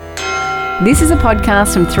This is a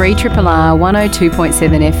podcast from 3RRR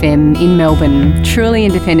 102.7 FM in Melbourne, truly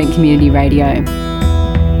independent community radio.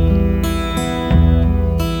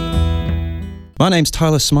 My name's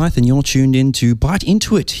Tyler Smythe and you're tuned in to Bite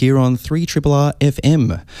Into It here on 3RRR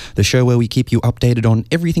FM, the show where we keep you updated on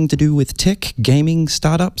everything to do with tech, gaming,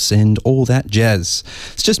 startups and all that jazz.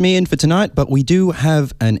 It's just me in for tonight, but we do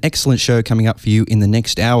have an excellent show coming up for you in the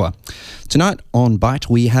next hour. Tonight on Bite,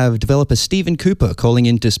 we have developer Stephen Cooper calling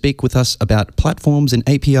in to speak with us about platforms and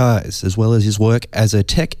APIs, as well as his work as a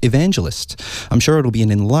tech evangelist. I'm sure it'll be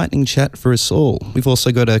an enlightening chat for us all. We've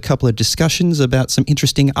also got a couple of discussions about some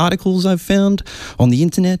interesting articles I've found on the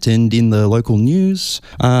internet and in the local news.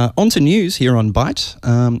 On to news here on Bite.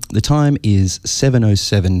 The time is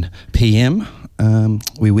 7:07 p.m.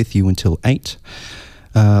 We're with you until 8.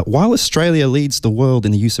 While Australia leads the world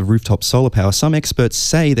in the use of rooftop solar power, some experts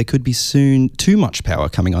say there could be soon too much power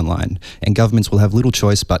coming online, and governments will have little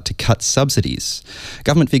choice but to cut subsidies.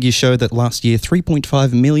 Government figures show that last year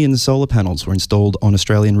 3.5 million solar panels were installed on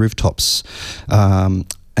Australian rooftops, an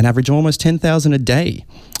average of almost 10,000 a day.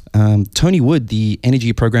 Tony Wood, the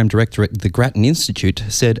Energy Program Director at the Grattan Institute,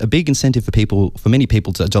 said a big incentive for many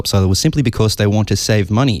people to adopt solar was simply because they want to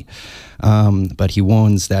save money. But he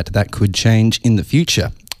warns that could change in the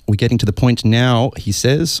future. We're getting to the point now, he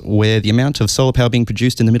says, where the amount of solar power being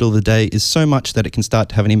produced in the middle of the day is so much that it can start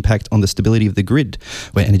to have an impact on the stability of the grid,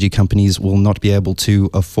 where energy companies will not be able to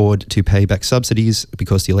afford to pay back subsidies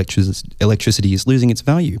because the electricity is losing its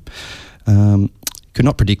value. Could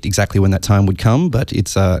not predict exactly when that time would come, but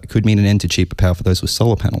it could mean an end to cheaper power for those with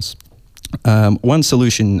solar panels. One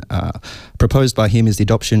solution proposed by him is the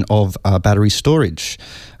adoption of battery storage.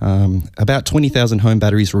 About 20,000 home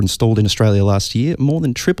batteries were installed in Australia last year, more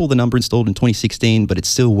than triple the number installed in 2016, but it's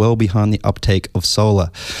still well behind the uptake of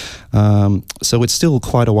solar. So it's still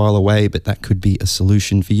quite a while away, but that could be a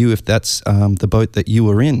solution for you if that's the boat that you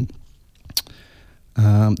are in.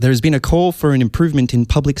 There has been a call for an improvement in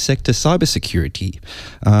public sector cybersecurity.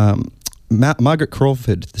 Margaret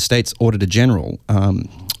Crawford, the state's Auditor General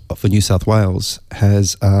for New South Wales,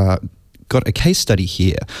 has got a case study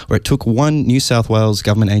here where it took one New South Wales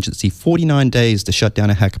government agency 49 days to shut down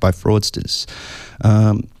a hack by fraudsters.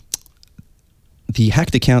 The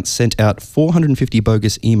hacked account sent out 450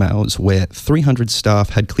 bogus emails where 300 staff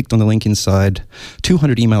had clicked on the link inside.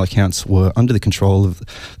 200 email accounts were under the control of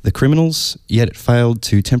the criminals, yet it failed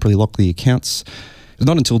to temporarily lock the accounts. It was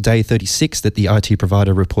not until day 36 that the IT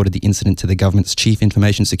provider reported the incident to the government's Chief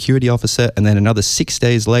Information Security Officer, and then another 6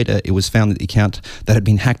 days later it was found that the account that had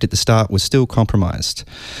been hacked at the start was still compromised.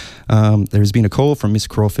 There has been a call from Ms.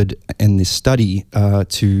 Crawford in this study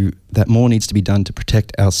that more needs to be done to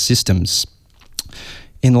protect our systems.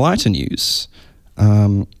 In lighter news,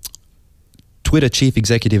 Twitter Chief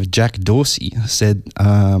Executive Jack Dorsey said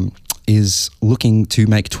is looking to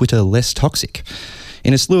make Twitter less toxic.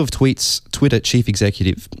 In a slew of tweets, Twitter Chief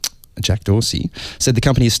Executive Jack Dorsey said the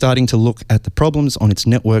company is starting to look at the problems on its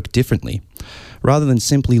network differently. Rather than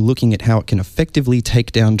simply looking at how it can effectively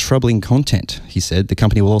take down troubling content, he said, the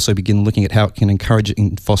company will also begin looking at how it can encourage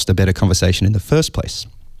and foster better conversation in the first place.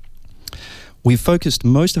 We've focused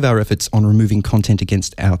most of our efforts on removing content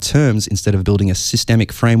against our terms instead of building a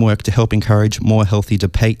systemic framework to help encourage more healthy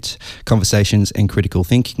debate, conversations and critical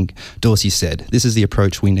thinking, Dorsey said. This is the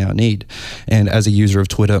approach we now need. And as a user of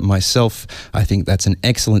Twitter myself, I think that's an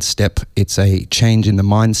excellent step. It's a change in the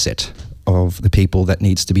mindset of the people that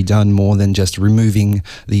needs to be done more than just removing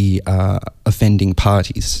the offending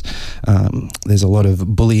parties. There's a lot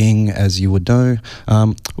of bullying, as you would know.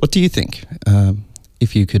 What do you think?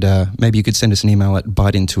 If you could, maybe you could send us an email at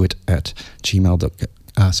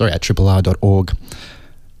biteintoit@rrr.org.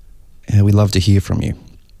 We'd love to hear from you.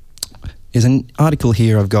 There's an article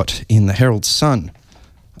here I've got in the Herald Sun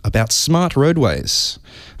about smart roadways.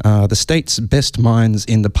 The state's best minds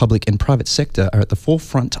in the public and private sector are at the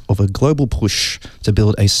forefront of a global push to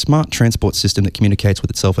build a smart transport system that communicates with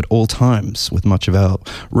itself at all times, with much of our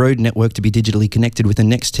road network to be digitally connected within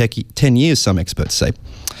the next 10 years, some experts say.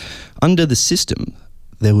 Under the system,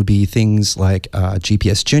 there would be things like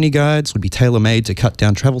GPS journey guides would be tailor-made to cut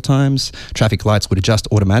down travel times. Traffic lights would adjust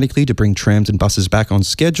automatically to bring trams and buses back on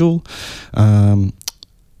schedule.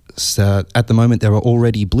 So at the moment, there are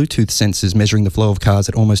already Bluetooth sensors measuring the flow of cars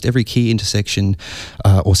at almost every key intersection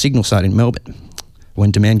or signal site in Melbourne.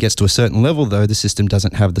 When demand gets to a certain level, though, the system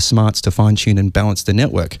doesn't have the smarts to fine-tune and balance the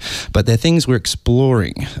network. But they're things we're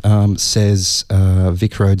exploring, says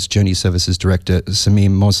VicRoads Journey Services Director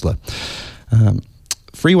Samim Mosler.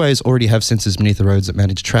 Freeways already have sensors beneath the roads that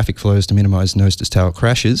manage traffic flows to minimise nose-to-tail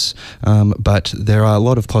crashes, but there are a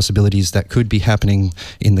lot of possibilities that could be happening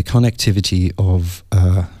in the connectivity of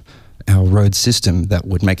our road system that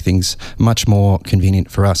would make things much more convenient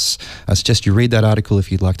for us. I suggest you read that article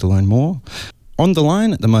if you'd like to learn more. On the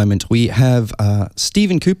line at the moment, we have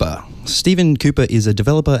Stephen Cooper. Stephen Cooper is a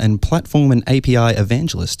developer and platform and API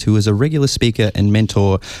evangelist who is a regular speaker and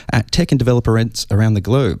mentor at tech and developer events around the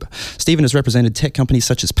globe. Stephen has represented tech companies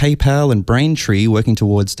such as PayPal and Braintree, working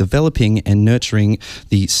towards developing and nurturing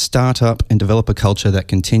the startup and developer culture that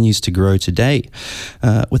continues to grow today.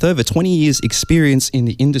 With over 20 years' experience in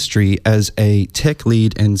the industry as a tech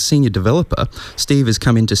lead and senior developer, Steve has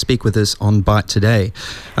come in to speak with us on Byte today.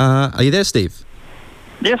 Are you there, Steve?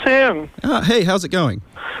 Yes, I am. Hey, how's it going?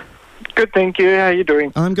 Good, thank you. How are you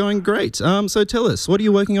doing? I'm going great. So tell us, what are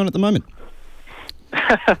you working on at the moment?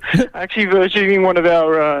 Actually, versioning one of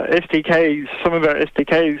our SDKs, some of our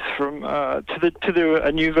SDKs from to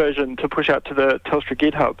a new version to push out to the Telstra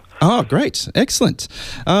GitHub. Oh, great! Excellent.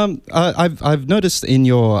 I've noticed in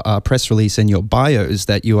your press release and your bios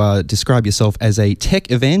that you describe yourself as a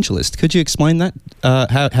tech evangelist. Could you explain that?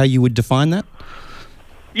 How you would define that?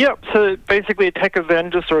 Yep, so basically a tech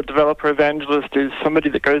evangelist or a developer evangelist is somebody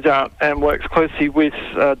that goes out and works closely with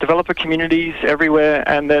developer communities everywhere,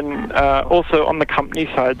 and then also on the company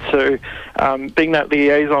side, so being that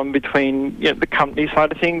liaison between the company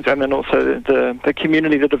side of things and then also the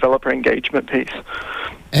community, the developer engagement piece.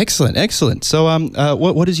 Excellent, excellent. So,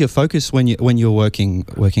 what is your focus when you're working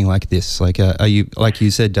like this? Like, are you, like you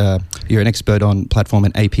said, you're an expert on platform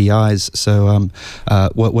and APIs. So,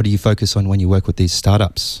 what do you focus on when you work with these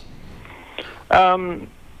startups?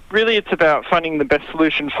 Really, it's about finding the best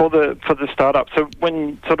solution for the startup. So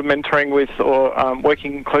when sort of mentoring with or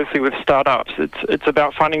working closely with startups, it's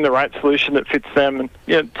about finding the right solution that fits them.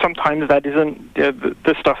 And sometimes that isn't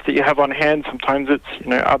the stuff that you have on hand. Sometimes it's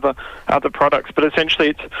other products. But essentially,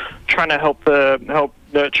 it's trying to help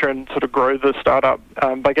nurture and sort of grow the startup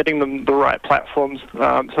by getting them the right platforms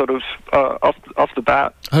off the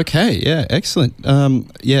bat. Okay. Yeah. Excellent.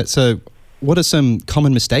 So, what are some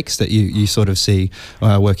common mistakes that you sort of see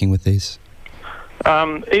working with these?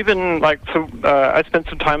 I spent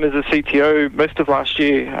some time as a CTO most of last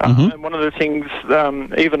year, and one of the things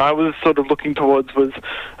even I was sort of looking towards was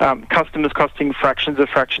customers costing fractions of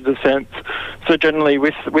cents. So generally,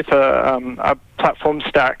 with a platform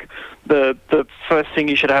stack, the first thing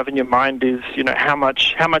you should have in your mind is how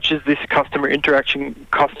much is this customer interaction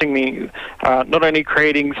costing me? Not only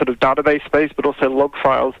creating sort of database space, but also log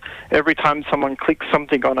files. Every time someone clicks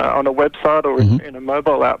something on a website or in a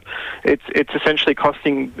mobile app, it's essentially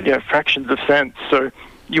costing fractions of cents. So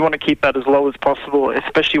you want to keep that as low as possible,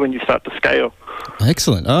 especially when you start to scale.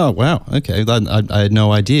 Excellent. Oh, wow. Okay. I had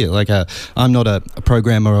no idea. Like, I'm not a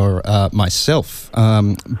programmer or myself,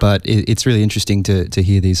 but it's really interesting to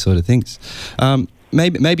hear these sort of things.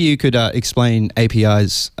 Maybe you could explain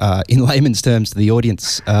APIs in layman's terms to the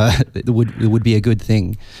audience. It would be a good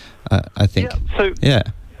thing, I think.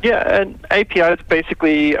 Yeah, and APIs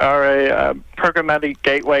basically are a programmatic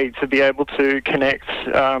gateway to be able to connect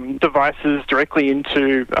devices directly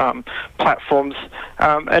into platforms,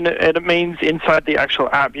 and it means inside the actual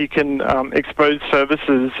app you can expose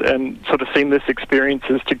services and sort of seamless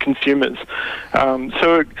experiences to consumers.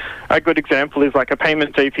 So a good example is like a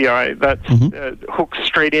payments API that hooks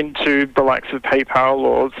straight into the likes of PayPal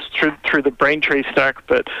or through the Braintree stack,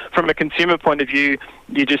 but from a consumer point of view,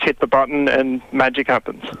 you just hit the button and magic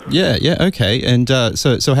happens. Yeah, okay. And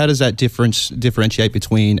so how does that differentiate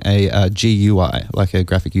between a GUI, like a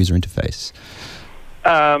graphic user interface?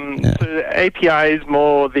 So the API is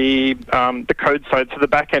more the code side, so the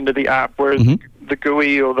back end of the app, whereas the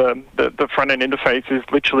GUI or the front end interface is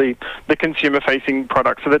literally the consumer-facing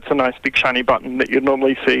product. So that's a nice big shiny button that you'd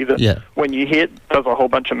normally see that when you hit, does a whole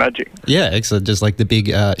bunch of magic. Yeah, excellent. Just like the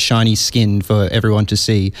big shiny skin for everyone to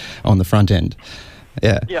see on the front end.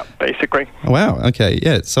 Yeah, basically. Wow. Okay.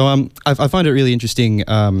 Yeah. So I find it really interesting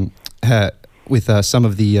with some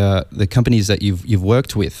of the companies that you've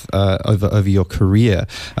worked with over your career.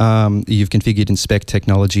 You've configured and spec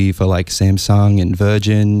technology for like Samsung and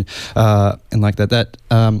Virgin and like that.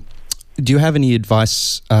 Do you have any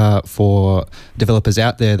advice for developers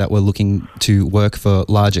out there that were looking to work for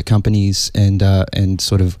larger companies and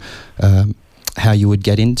sort of how you would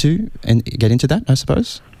get into that, I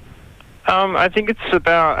suppose? I think it's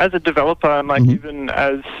about, as a developer and even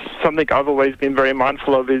as something I've always been very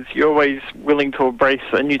mindful of, is you're always willing to embrace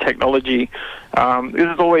a new technology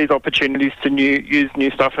there's always opportunities to use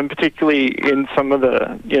new stuff, and particularly in some of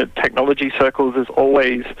the technology circles, there's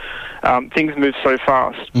always things move so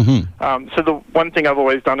fast. Mm-hmm. So the one thing I've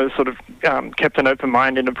always done is sort of kept an open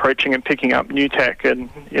mind in approaching and picking up new tech, and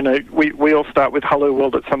we all start with Hello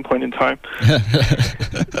World at some point in time.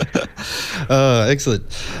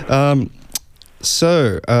 Excellent.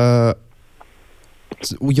 So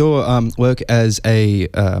your work as a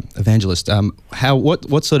evangelist,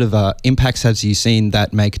 what sort of impacts have you seen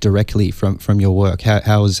that make directly from your work?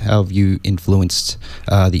 How have you influenced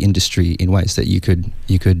the industry in ways that you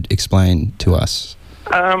could explain to us?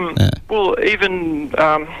 Well, even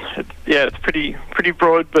it's pretty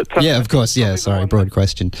broad, but yeah, of course, yeah. Sorry, broad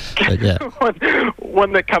question, but yeah.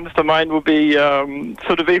 one that comes to mind will be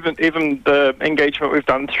sort of even the engagement we've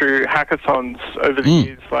done through hackathons over the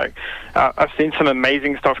years. Like, I've seen some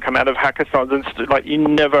amazing stuff come out of hackathons, and like you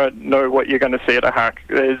never know what you're going to see at a hack.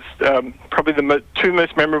 There's probably the two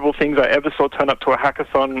most memorable things I ever saw turn up to a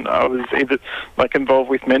hackathon. I was either like involved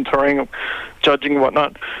with mentoring or judging and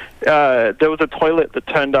whatnot. There was a toilet that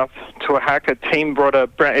turned up to a hack. A team brought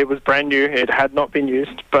it was brand new. It had not been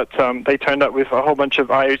used, but they turned up with a whole bunch of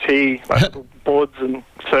IoT like boards and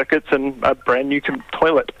circuits and a brand new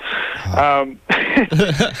toilet.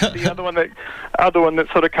 The other one that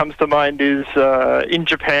sort of comes to mind is in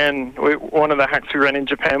Japan. One of the hacks we ran in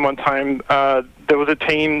Japan one time, there was a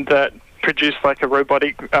team that produced like a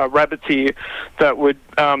robotic rabbit ear that would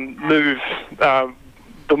move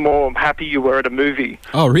the more happy you were at a movie.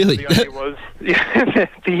 Oh, really? The idea was the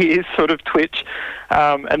ears sort of twitch,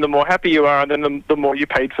 and the more happy you are, and then the more you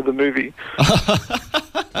paid for the movie.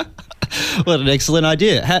 What an excellent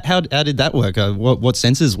idea! How did that work? What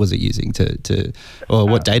sensors was it using or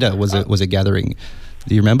what data was it gathering?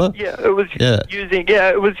 Do you remember? Yeah, it was using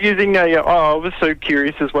a. I was so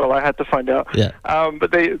curious as well. I had to find out. Yeah.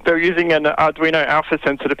 But they were using an Arduino alpha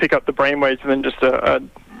sensor to pick up the brainwaves, and then just a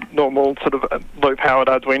normal sort of low-powered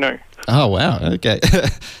Arduino. Oh wow! Okay,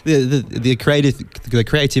 the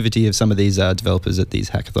creativity of some of these developers at these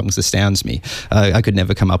hackathons astounds me. I could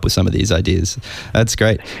never come up with some of these ideas. That's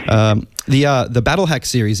great. The Battle Hack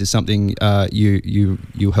series is something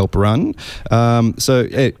you help run. So,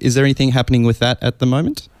 is there anything happening with that at the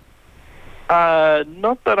moment?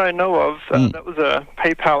 Not that I know of. That was a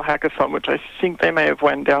PayPal hackathon, which I think they may have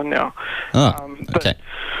wound down now. Oh, okay.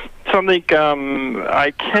 Something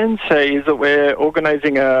I can say is that we're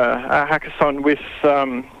organising a hackathon with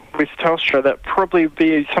Telstra that probably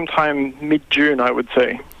be sometime mid-June, I would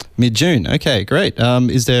say. Mid-June, okay, great.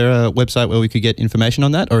 Is there a website where we could get information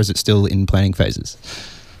on that, or is it still in planning phases?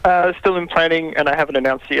 Still in planning, and I haven't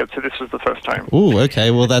announced it yet, so this was the first time. Oh, okay.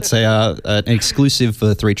 Well, that's an exclusive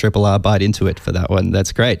for 3RRR Bite Into It for that one.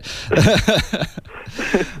 That's great.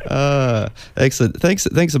 Excellent.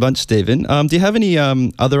 Thanks a bunch, Stephen. Do you have any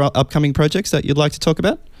other upcoming projects that you'd like to talk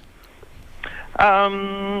about?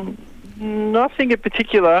 Nothing in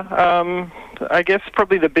particular. I guess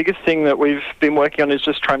probably the biggest thing that we've been working on is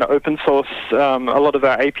just trying to open source a lot of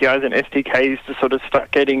our APIs and SDKs to sort of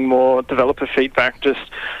start getting more developer feedback, just,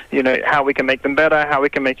 how we can make them better, how we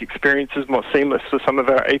can make experiences more seamless for some of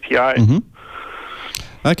our APIs. Mm-hmm.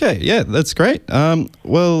 Okay, yeah, that's great. And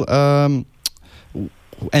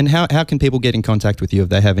how can people get in contact with you if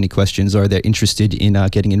they have any questions or they're interested in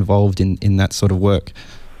getting involved in that sort of work?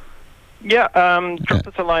 Yeah, drop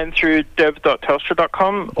us a line through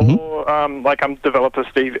dev.telstra.com or I'm Developer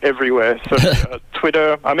Steve everywhere. So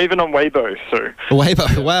Twitter, I'm even on Weibo. So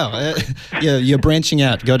Weibo, wow, yeah, you're branching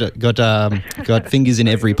out. Got fingers in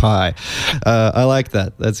every pie. I like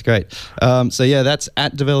that. That's great. So yeah, that's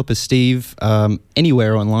at Developer Steve.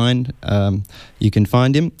 Anywhere online, you can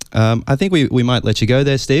find him. I think we might let you go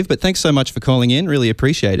there, Steve. But thanks so much for calling in. Really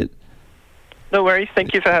appreciate it. No worries.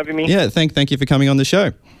 Thank you for having me. Yeah, thank you for coming on the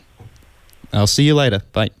show. I'll see you later.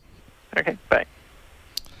 Bye. Okay, bye.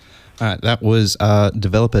 All right, that was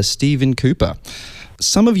developer Stephen Cooper.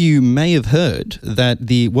 Some of you may have heard that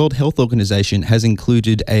the World Health Organization has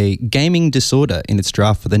included a gaming disorder in its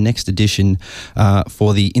draft for the next edition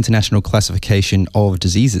for the International Classification of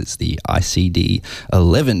Diseases, the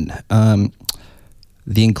ICD-11.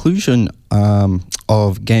 The inclusion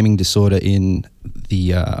of gaming disorder in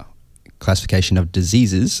the classification of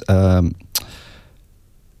diseases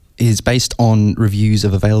is based on reviews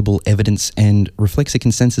of available evidence and reflects a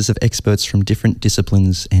consensus of experts from different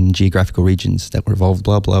disciplines and geographical regions that were involved,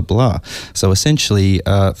 blah, blah, blah. So essentially,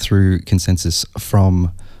 through consensus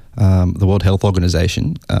from the World Health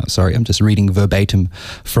Organization, sorry, I'm just reading verbatim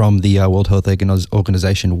from the World Health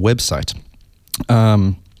Organization website,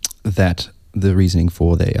 that the reasoning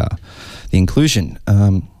for the inclusion.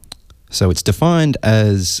 So it's defined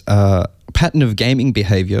as a pattern of gaming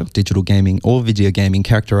behavior, digital gaming or video gaming,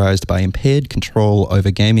 characterized by impaired control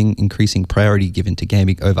over gaming, increasing priority given to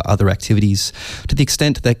gaming over other activities, to the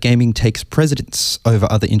extent that gaming takes precedence over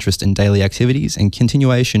other interests in daily activities, and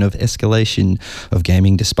continuation of escalation of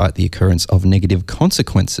gaming despite the occurrence of negative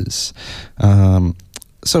consequences.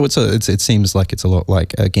 So it seems like it's a lot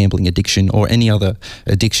like a gambling addiction or any other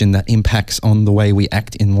addiction that impacts on the way we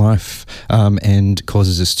act in life, and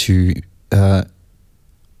causes us to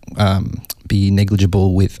be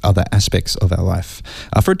negligible with other aspects of our life.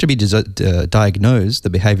 For it to be diagnosed, the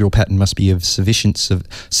behavioural pattern must be of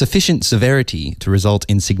sufficient severity to result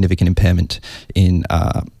in significant impairment in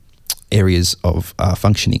areas of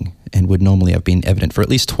functioning, and would normally have been evident for at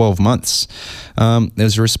least 12 months.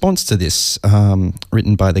 There's a response to this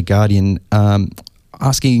written by The Guardian,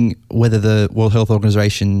 asking whether the World Health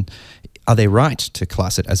Organization, are they right to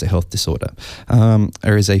class it as a health disorder?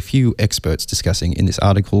 There is a few experts discussing in this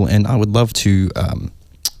article, and I would love to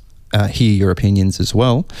hear your opinions as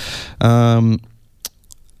well.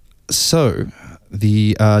 So,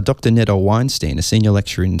 the Dr. Netta Weinstein, a senior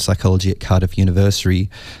lecturer in psychology at Cardiff University,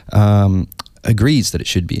 agrees that it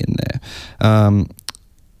should be in there.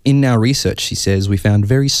 In our research, she says, we found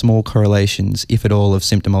very small correlations, if at all, of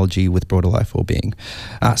symptomology with broader life well-being.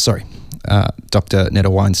 Dr.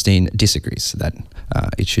 Netta Weinstein disagrees that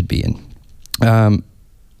it should be in.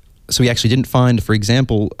 So we actually didn't find, for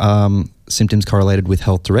example, symptoms correlated with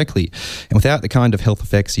health directly. And without the kind of health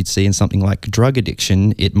effects you'd see in something like drug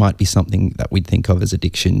addiction, it might be something that we'd think of as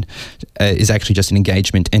addiction is actually just an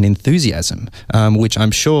engagement and enthusiasm, which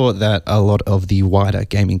I'm sure that a lot of the wider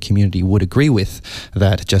gaming community would agree with,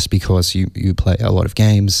 that just because you play a lot of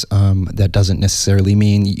games, that doesn't necessarily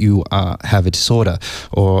mean you have a disorder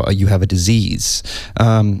or you have a disease.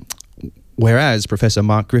 Whereas Professor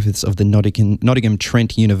Mark Griffiths of the Nottingham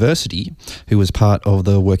Trent University, who was part of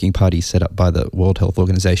the working party set up by the World Health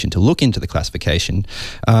Organization to look into the classification,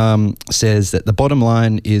 says that the bottom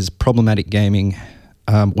line is problematic gaming,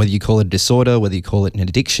 whether you call it a disorder, whether you call it an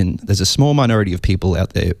addiction, there's a small minority of people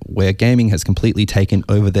out there where gaming has completely taken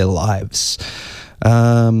over their lives.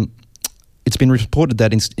 It's been reported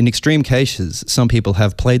that in extreme cases, some people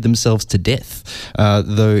have played themselves to death,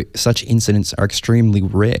 though such incidents are extremely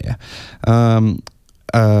rare.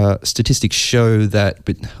 Statistics show that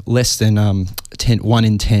less than 1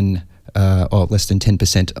 in 10 or less than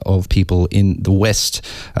 10% of people in the West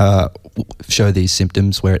show these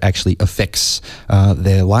symptoms where it actually affects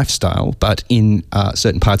their lifestyle. But in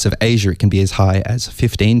certain parts of Asia, it can be as high as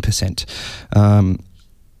 15%.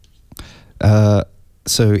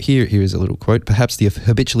 So here is a little quote. Perhaps the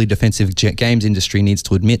habitually defensive games industry needs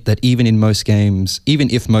to admit that even if most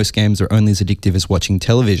games are only as addictive as watching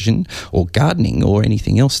television or gardening or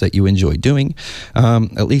anything else that you enjoy doing,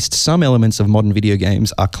 at least some elements of modern video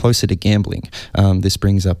games are closer to gambling. This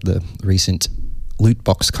brings up the recent loot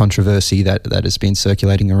box controversy that has been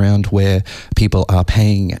circulating around, where people are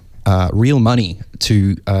paying real money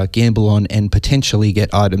to gamble on and potentially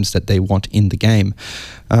get items that they want in the game,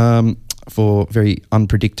 for very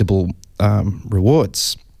unpredictable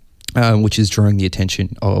rewards, which is drawing the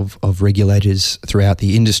attention of regulators throughout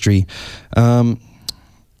the industry.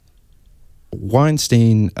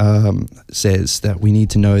 Weinstein says that we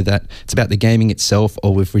need to know that it's about the gaming itself,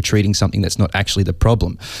 or if we're treating something that's not actually the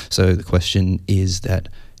problem. So the question is that,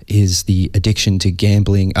 is the addiction to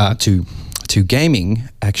gambling, to gaming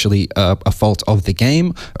actually a fault of the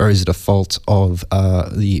game, or is it a fault of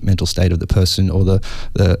the mental state of the person or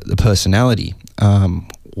the personality,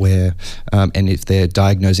 where and if they're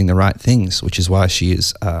diagnosing the right things, which is why she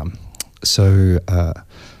is so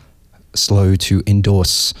slow to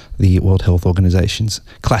endorse the World Health Organization's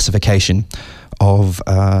classification of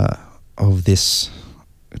this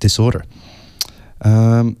disorder.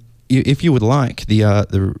 If you would like,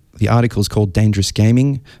 the article is called Dangerous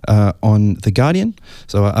Gaming on The Guardian.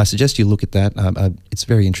 So I suggest you look at that. It's a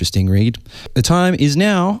very interesting read. The time is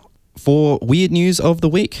now for Weird News of the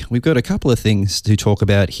Week. We've got a couple of things to talk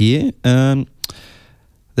about here.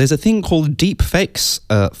 There's a thing called deep fakes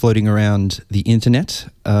floating around the internet,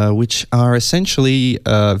 which are essentially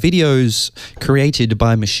videos created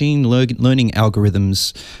by machine learning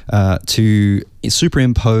algorithms to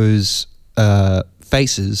superimpose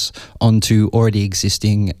faces onto already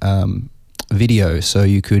existing video. So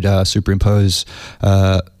you could superimpose,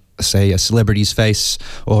 say, a celebrity's face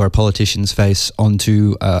or a politician's face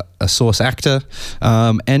onto a source actor,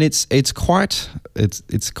 and it's quite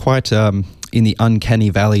in the uncanny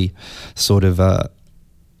valley sort of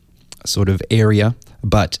area,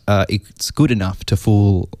 but it's good enough to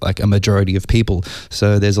fool like a majority of people.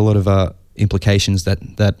 So there's a lot of implications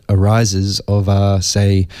that arises of,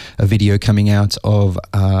 say, a video coming out of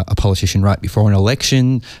a politician right before an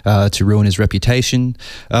election to ruin his reputation.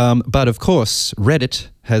 But of course, Reddit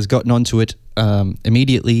has gotten onto it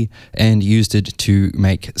immediately and used it to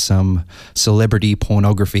make some celebrity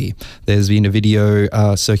pornography. There's been a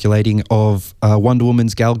video circulating of Wonder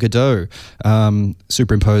Woman's Gal Gadot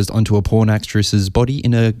superimposed onto a porn actress's body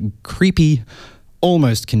in a creepy,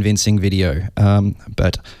 almost convincing video,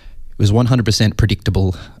 but it was 100%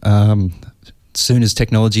 predictable. Soon as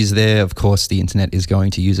technology is there, of course, the internet is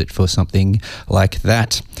going to use it for something like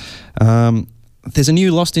that. There's a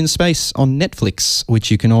new Lost in Space on Netflix, which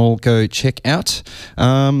you can all go check out.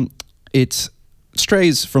 It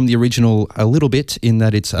strays from the original a little bit in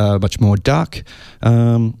that it's much more dark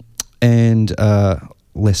and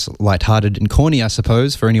less lighthearted and corny, I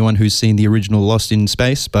suppose, for anyone who's seen the original Lost in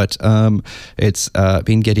Space, but it's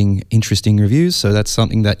been getting interesting reviews, so that's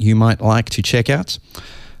something that you might like to check out.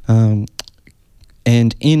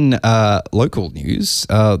 And in local news,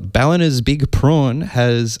 Ballina's Big Prawn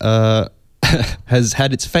has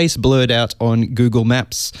had its face blurred out on Google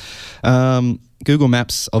Maps. Google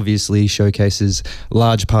Maps obviously showcases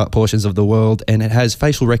large portions of the world, and it has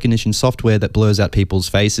facial recognition software that blurs out people's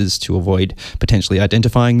faces to avoid potentially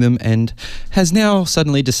identifying them, and has now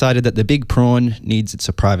suddenly decided that the Big Prawn needs its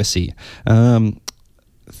privacy.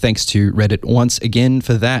 Thanks to Reddit once again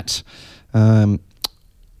for that.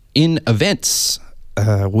 In events,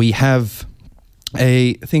 we have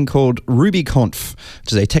a thing called RubyConf,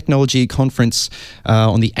 which is a technology conference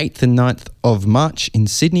on the 8th and 9th of March in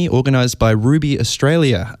Sydney, organised by Ruby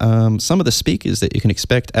Australia. Some of the speakers that you can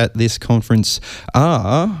expect at this conference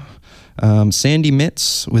are Sandy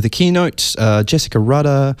Metz with a keynote, Jessica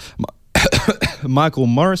Rudder, Michael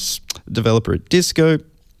Morris, developer at Disco,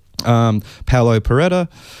 Paolo Peretta,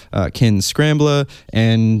 Ken Scrambler,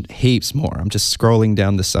 and heaps more. I'm just scrolling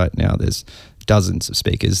down the site now. There's dozens of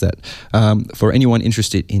speakers that for anyone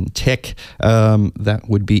interested in tech that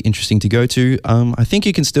would be interesting to go to. I think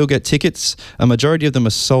you can still get tickets. A majority of them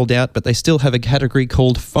are sold out, but they still have a category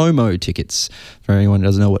called FOMO tickets. For anyone who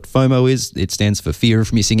doesn't know what FOMO is, it stands for fear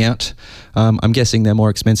of missing out. I'm guessing they're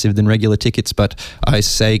more expensive than regular tickets, but I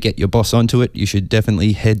say get your boss onto it. You should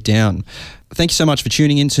definitely head down. Thank you so much for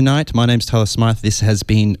tuning in tonight. My name's Tyler Smythe. This has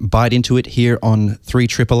been Bite Into It here on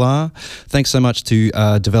 3RRR. Thanks so much to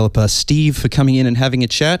developer Steve for coming in and having a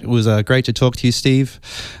chat. It was great to talk to you, Steve.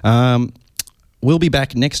 We'll be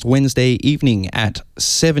back next Wednesday evening at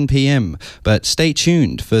 7 p.m. But stay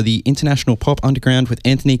tuned for the International Pop Underground with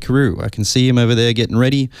Anthony Carew. I can see him over there getting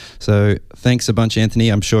ready. So thanks a bunch, Anthony.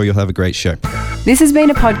 I'm sure you'll have a great show. This has been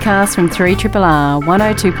a podcast from 3RRR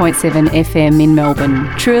 102.7 FM in Melbourne.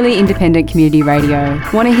 Truly independent community radio.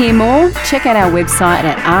 Want to hear more? Check out our website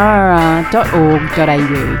at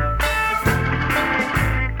rrr.org.au.